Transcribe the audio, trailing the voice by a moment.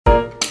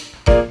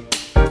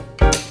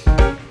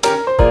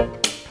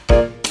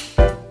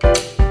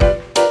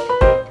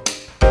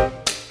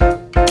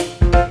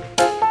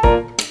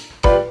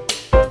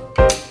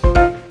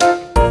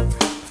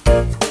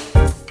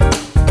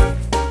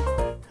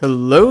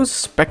Hello,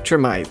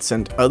 Spectrumites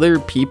and other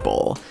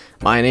people.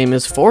 My name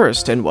is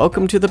Forrest, and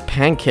welcome to the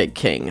Pancake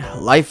King,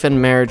 Life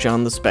and Marriage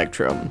on the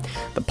Spectrum,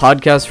 the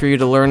podcast for you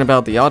to learn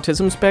about the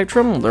autism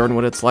spectrum, learn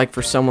what it's like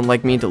for someone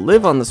like me to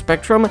live on the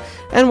spectrum,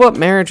 and what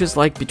marriage is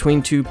like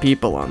between two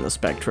people on the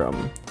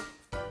spectrum.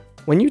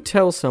 When you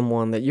tell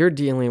someone that you're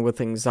dealing with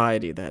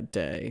anxiety that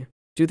day,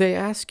 do they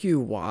ask you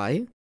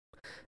why?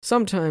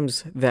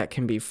 Sometimes that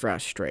can be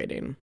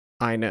frustrating.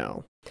 I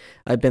know.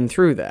 I've been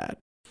through that.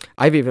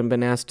 I've even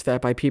been asked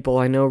that by people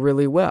I know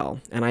really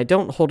well, and I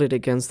don't hold it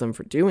against them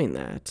for doing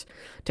that.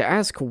 To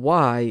ask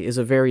why is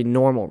a very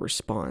normal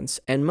response,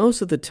 and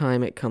most of the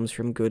time it comes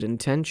from good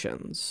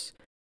intentions.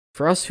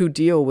 For us who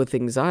deal with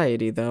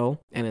anxiety, though,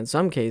 and in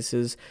some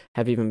cases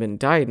have even been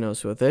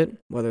diagnosed with it,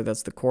 whether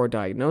that's the core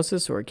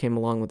diagnosis or it came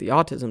along with the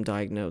autism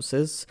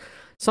diagnosis,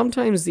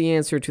 sometimes the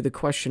answer to the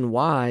question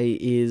why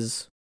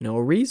is no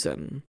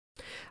reason.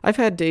 I've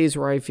had days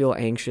where I feel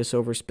anxious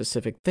over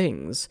specific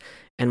things,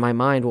 and my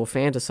mind will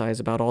fantasize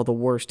about all the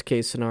worst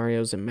case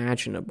scenarios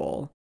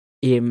imaginable.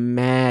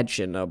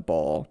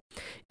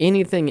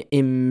 Anything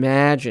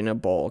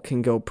imaginable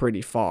can go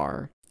pretty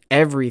far.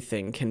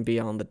 Everything can be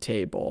on the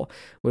table,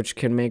 which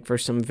can make for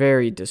some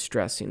very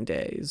distressing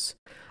days.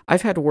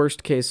 I've had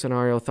worst case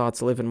scenario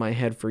thoughts live in my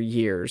head for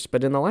years,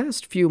 but in the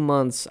last few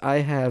months, I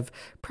have,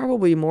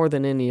 probably more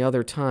than any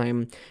other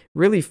time,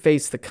 really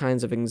faced the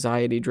kinds of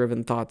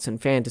anxiety-driven thoughts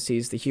and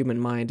fantasies the human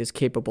mind is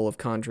capable of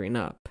conjuring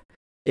up.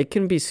 It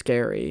can be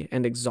scary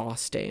and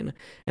exhausting,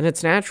 and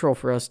it's natural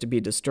for us to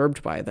be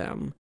disturbed by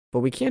them,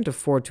 but we can't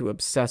afford to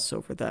obsess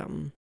over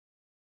them.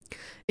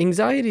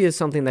 Anxiety is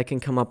something that can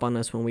come up on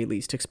us when we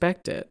least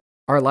expect it.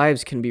 Our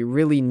lives can be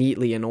really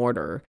neatly in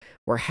order.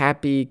 We're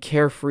happy,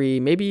 carefree,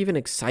 maybe even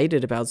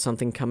excited about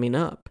something coming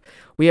up.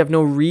 We have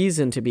no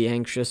reason to be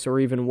anxious or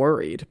even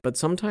worried, but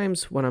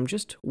sometimes when I'm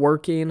just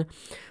working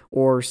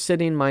or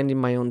sitting minding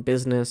my own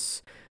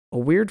business, a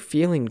weird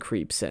feeling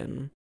creeps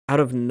in. Out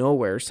of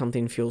nowhere,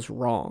 something feels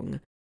wrong.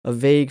 A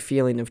vague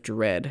feeling of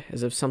dread,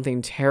 as if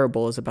something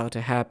terrible is about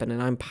to happen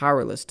and I'm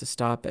powerless to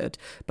stop it,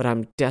 but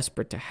I'm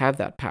desperate to have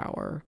that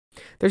power.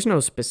 There's no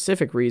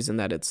specific reason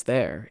that it's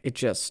there. It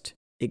just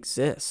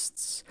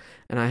exists,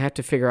 and I have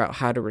to figure out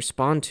how to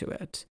respond to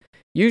it.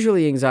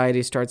 Usually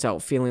anxiety starts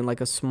out feeling like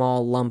a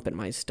small lump in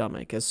my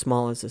stomach, as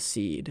small as a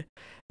seed.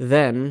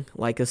 Then,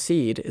 like a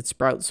seed, it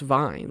sprouts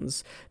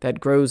vines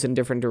that grows in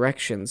different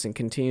directions and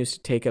continues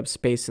to take up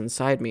space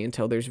inside me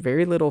until there's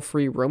very little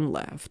free room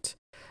left.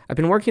 I've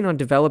been working on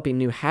developing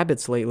new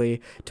habits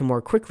lately to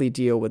more quickly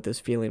deal with this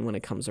feeling when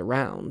it comes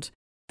around.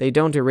 They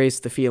don't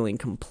erase the feeling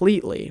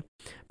completely,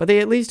 but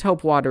they at least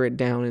help water it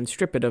down and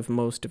strip it of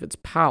most of its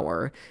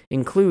power,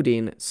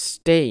 including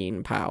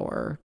staying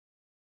power.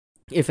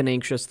 If an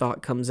anxious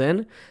thought comes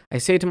in, I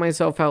say to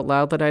myself out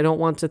loud that I don't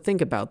want to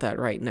think about that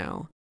right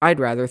now.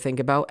 I'd rather think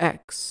about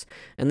X,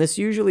 and this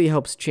usually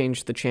helps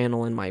change the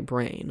channel in my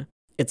brain.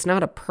 It's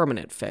not a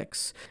permanent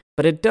fix,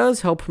 but it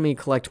does help me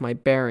collect my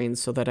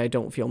bearings so that I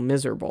don't feel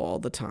miserable all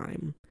the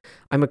time.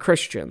 I'm a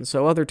Christian,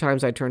 so other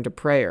times I turn to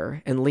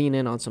prayer and lean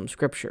in on some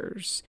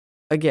scriptures.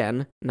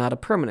 Again, not a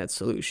permanent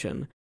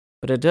solution,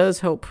 but it does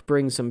help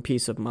bring some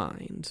peace of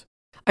mind.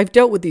 I've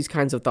dealt with these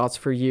kinds of thoughts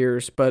for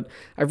years, but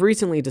I've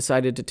recently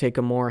decided to take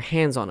a more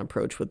hands-on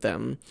approach with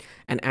them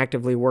and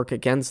actively work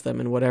against them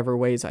in whatever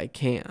ways I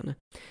can.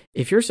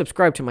 If you're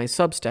subscribed to my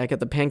Substack at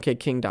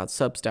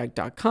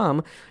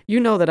thepancakeking.substack.com, you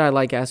know that I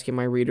like asking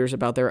my readers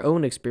about their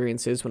own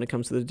experiences when it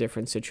comes to the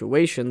different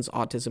situations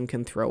autism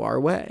can throw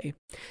our way.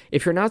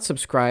 If you're not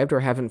subscribed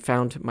or haven't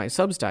found my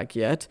Substack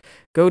yet,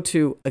 go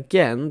to,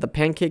 again,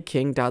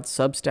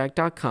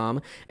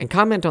 thepancakeking.substack.com and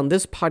comment on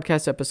this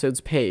podcast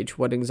episode's page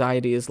what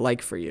anxiety is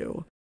like for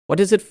you. What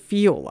does it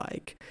feel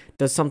like?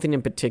 Does something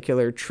in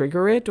particular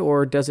trigger it,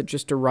 or does it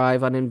just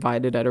arrive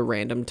uninvited at a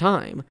random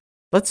time?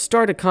 Let's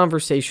start a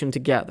conversation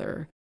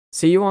together.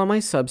 See you on my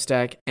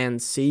Substack,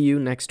 and see you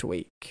next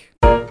week.